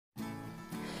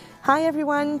Hi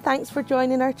everyone, thanks for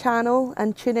joining our channel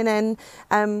and tuning in.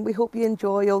 We hope you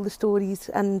enjoy all the stories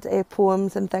and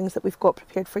poems and things that we've got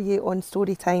prepared for you on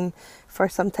Storytime for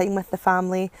some time with the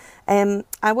family.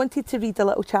 I wanted to read a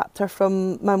little chapter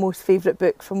from my most favourite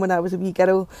book from when I was a wee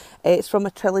girl. It's from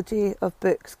a trilogy of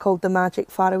books called The Magic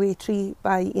Faraway Tree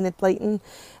by Enid Blyton,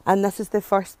 and this is the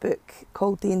first book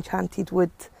called The Enchanted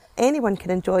Wood. Anyone can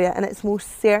enjoy it, and it's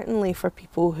most certainly for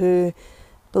people who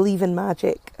believe in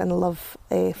magic and love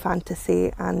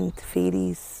fantasy and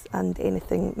fairies and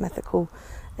anything mythical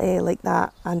like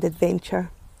that, and adventure.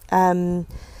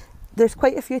 There's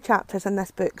quite a few chapters in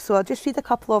this book, so I'll just read a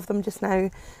couple of them just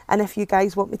now, and if you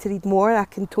guys want me to read more, I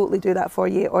can totally do that for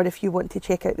you, or if you want to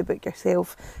check out the book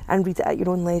yourself and read it at your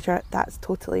own leisure, that's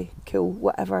totally cool,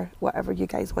 whatever you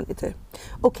guys want to do.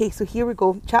 Okay, so here we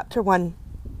go. Chapter 1.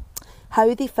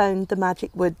 How they found the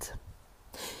magic wood.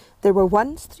 There were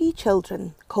once 3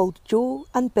 children called Jo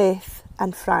and Beth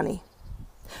and Franny.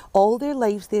 All their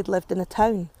lives they had lived in a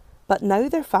town, but now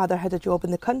their father had a job in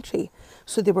the country,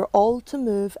 so they were all to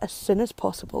move as soon as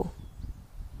possible.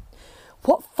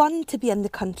 "What fun to be in the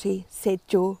country," said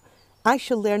Jo. "I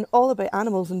shall learn all about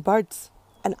animals and birds."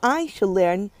 "And I shall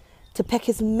learn to pick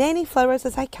as many flowers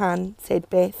as I can," said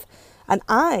Beth. "And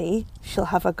I shall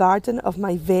have a garden of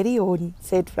my very own,"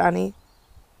 said Franny.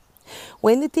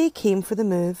 When the day came for the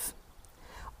move,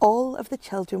 all of the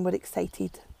children were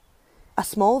excited. A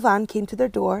small van came to their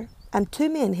door, and 2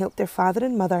 men helped their father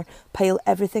and mother pile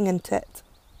everything into it.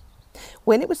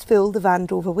 When it was full, the van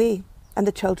drove away, and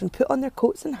the children put on their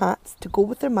coats and hats to go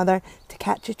with their mother to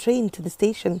catch a train to the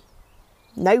station.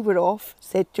 "Now we're off,"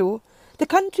 said Jo. The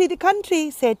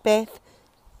country," said Beth.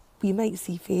 "We might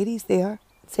see fairies there,"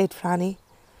 said Franny.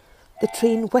 The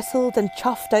train whistled and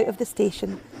chuffed out of the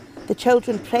station. The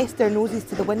children pressed their noses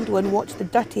to the window and watched the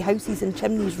dirty houses and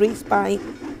chimneys race by.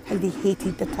 How they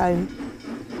hated the town.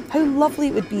 How lovely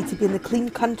it would be to be in the clean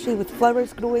country with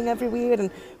flowers growing everywhere and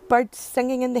birds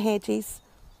singing in the hedges.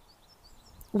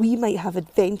 "We might have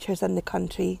adventures in the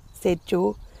country," said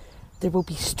Jo. "There will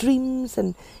be streams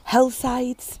and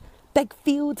hillsides, big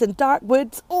fields and dark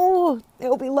woods. Oh,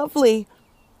 it'll be lovely."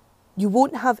 "You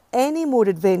won't have any more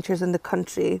adventures in the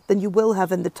country than you will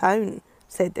have in the town,"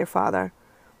 said their father.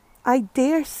 "I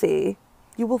dare say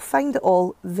you will find it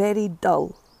all very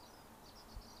dull."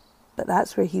 But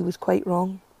that's where he was quite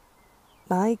wrong.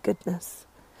 My goodness,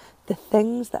 the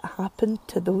things that happened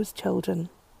to those children.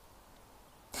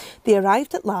 They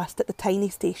arrived at last at the tiny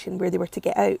station where they were to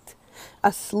get out.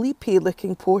 A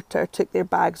sleepy-looking porter took their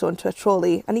bags onto a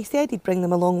trolley, and he said he'd bring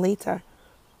them along later.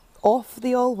 Off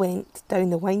they all went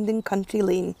down the winding country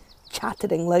lane,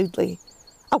 chattering loudly.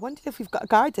 "I wonder if we've got a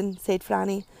garden," said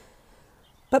Franny.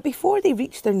 But before they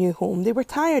reached their new home, they were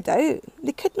tired out.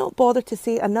 They could not bother to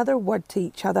say another word to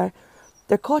each other.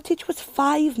 Their cottage was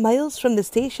 5 miles from the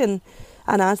station,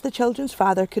 and as the children's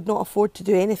father could not afford to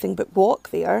do anything but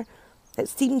walk there, it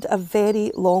seemed a very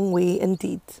long way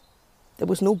indeed. There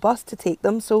was no bus to take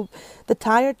them, so the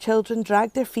tired children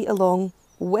dragged their feet along,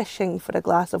 wishing for a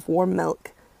glass of warm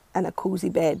milk and a cosy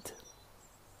bed.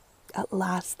 At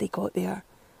last they got there.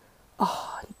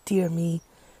 Oh, dear me,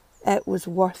 it was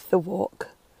worth the walk.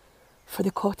 For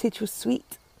the cottage was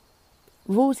sweet.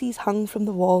 Roses hung from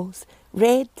the walls,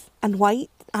 red and white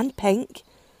and pink,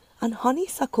 and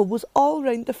honeysuckle was all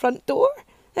round the front door.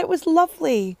 It was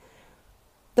lovely.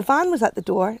 The van was at the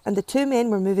door, and the 2 men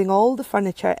were moving all the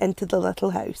furniture into the little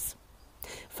house.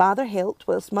 Father helped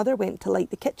whilst Mother went to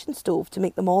light the kitchen stove to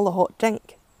make them all a hot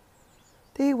drink.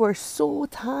 They were so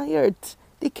tired.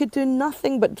 They could do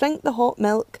nothing but drink the hot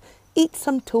milk, eat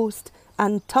some toast,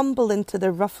 and tumble into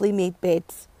their roughly made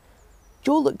beds.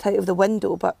 Jo looked out of the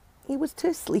window, but he was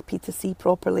too sleepy to see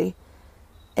properly.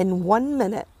 In 1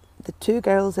 minute, the 2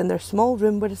 girls in their small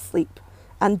room were asleep,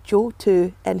 and Jo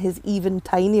too in his even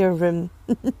tinier room.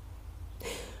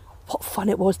 What fun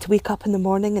it was to wake up in the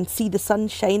morning and see the sun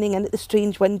shining in at the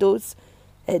strange windows.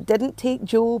 It didn't take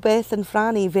Jo, Beth and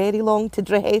Franny very long to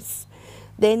dress.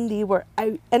 Then they were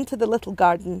out into the little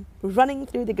garden, running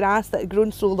through the grass that had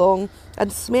grown so long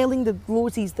and smelling the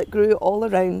roses that grew all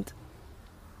around.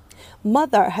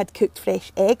 Mother had cooked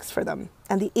fresh eggs for them,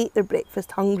 and they ate their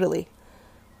breakfast hungrily.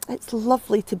 "It's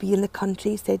lovely to be in the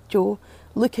country," said Jo,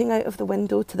 looking out of the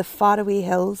window to the faraway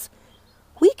hills.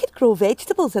 "We could grow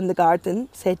vegetables in the garden,"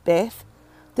 said Beth.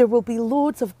 "There will be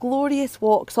loads of glorious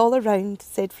walks all around,"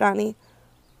 said Franny.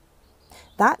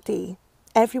 That day,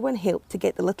 everyone helped to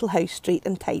get the little house straight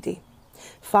and tidy.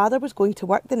 Father was going to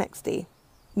work the next day.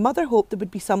 Mother hoped there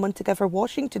would be someone to give her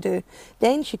washing to do.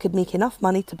 Then she could make enough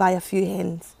money to buy a few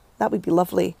hens. That would be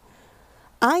lovely.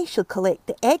 "I shall collect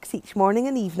the eggs each morning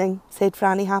and evening," said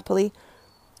Franny happily.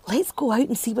 Let's go out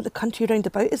and see what the country round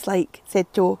about is like, said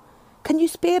Joe. Can you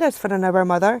spare us for an hour,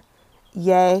 Mother?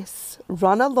 Yes,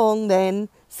 run along then,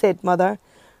 said Mother.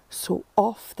 So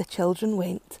off the children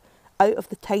went, out of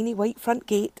the tiny white front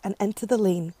gate and into the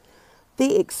lane.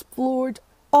 They explored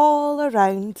all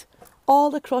around,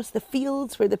 all across the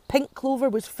fields where the pink clover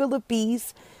was full of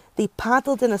bees. They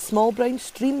paddled in a small brown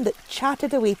stream that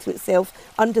chattered away to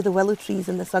itself under the willow trees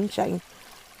in the sunshine.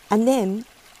 And then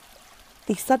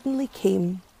they suddenly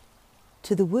came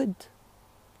to the wood.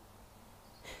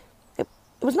 It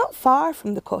was not far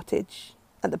from the cottage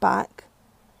at the back.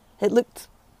 It looked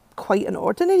quite an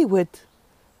ordinary wood,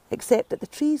 except that the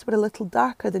trees were a little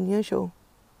darker than usual.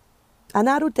 A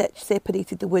narrow ditch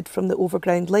separated the wood from the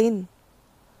overground lane.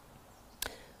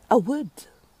 A wood,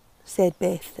 said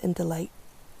Beth in delight.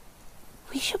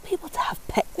 We should be able to have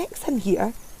picnics in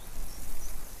here.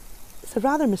 It's a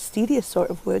rather mysterious sort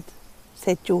of wood,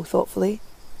 said Joe thoughtfully.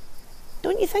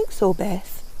 Don't you think so,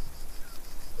 Beth?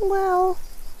 Well,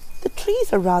 the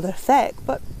trees are rather thick,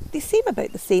 but they seem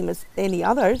about the same as any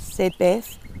others, said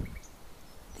Beth.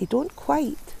 They don't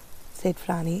quite, said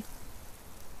Franny.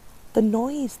 The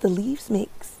noise the leaves make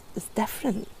is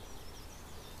different.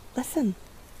 Listen.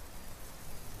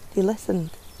 They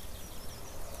listened.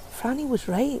 Franny was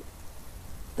right.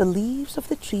 The leaves of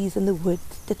the trees in the wood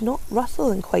did not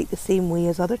rustle in quite the same way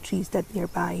as other trees did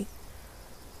nearby.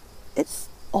 It's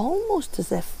almost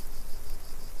as if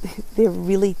they're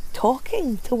really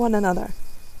talking to one another,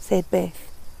 said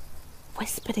Beth,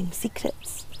 whispering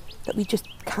secrets that we just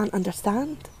can't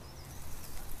understand.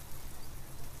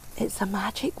 It's a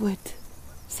magic wood,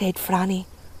 said Franny.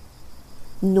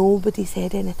 Nobody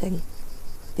said anything.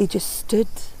 They just stood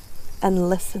and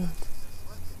listened.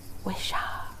 Wisha,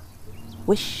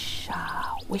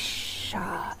 wisha,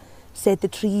 wisha, said the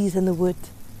trees in the wood,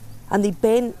 and they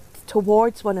bent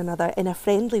towards one another in a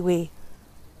friendly way.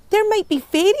 There might be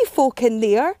fairy folk in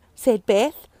there, said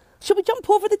Beth. Shall we jump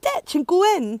over the ditch and go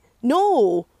in?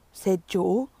 No, said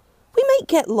Joe. We might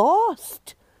get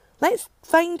lost. Let's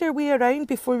find our way around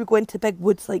before we go into big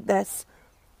woods like this.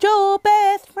 Joe,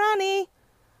 Beth, Franny.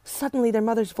 Suddenly their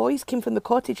mother's voice came from the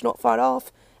cottage not far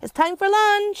off. It's time for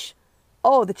lunch.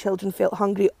 Oh, the children felt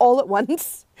hungry all at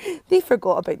once. They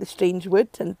forgot about the strange wood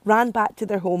and ran back to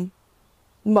their home.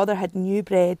 Mother had new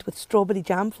bread with strawberry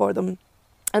jam for them,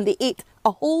 and they ate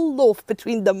a whole loaf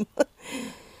between them.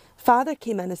 Father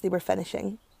came in as they were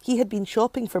finishing. He had been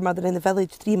shopping for Mother in the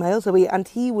village 3 miles away, and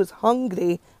he was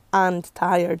hungry and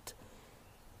tired.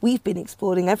 We've been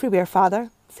exploring everywhere, Father,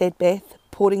 said Beth,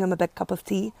 pouring him a big cup of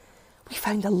tea. We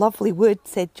found a lovely wood,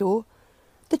 said Joe.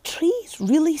 The trees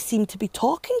really seem to be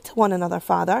talking to one another,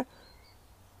 Father.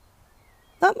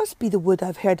 That must be the wood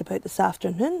I've heard about this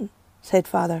afternoon, said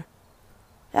Father.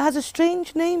 It has a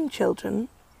strange name, children.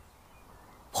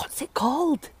 What's it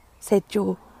called? Said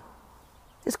Joe.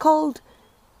 It's called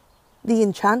the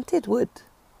Enchanted Wood,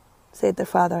 said their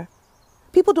father.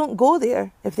 People don't go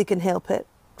there if they can help it.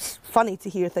 It's funny to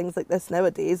hear things like this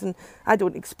nowadays, and I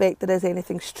don't expect there is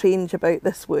anything strange about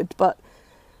this wood, but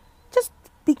just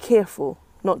be careful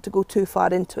not to go too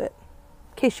far into it,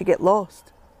 in case you get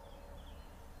lost.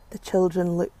 The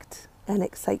children looked in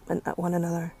excitement at one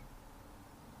another.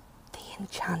 The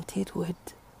Enchanted Wood.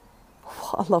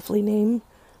 What a lovely name.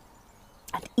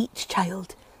 And each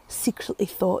child secretly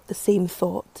thought the same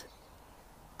thought.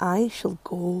 I shall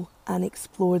go and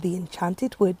explore the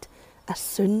Enchanted Wood as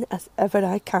soon as ever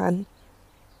I can.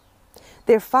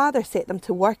 Their father set them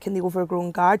to work in the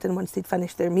overgrown garden once they'd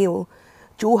finished their meal.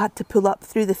 Joe had to pull up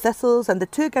through the thistles, and the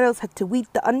 2 girls had to weed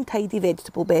the untidy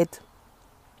vegetable bed.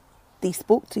 They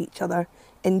spoke to each other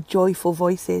in joyful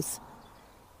voices.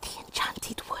 The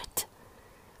Enchanted Wood.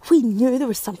 We knew there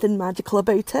was something magical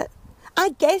about it. I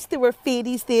guess there were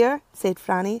fairies there, said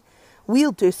Franny.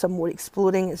 We'll do some more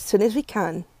exploring as soon as we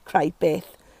can, cried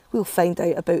Beth. We'll find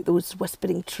out about those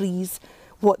whispering trees,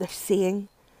 what they're saying.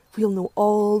 We'll know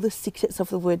all the secrets of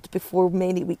the wood before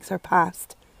many weeks are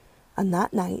past. And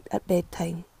that night at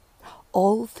bedtime,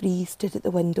 all 3 stood at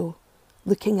the window,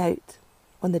 looking out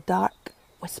on the dark,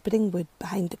 whispering wood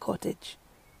behind the cottage.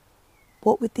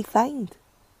 What would they find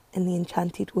in the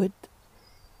Enchanted Wood?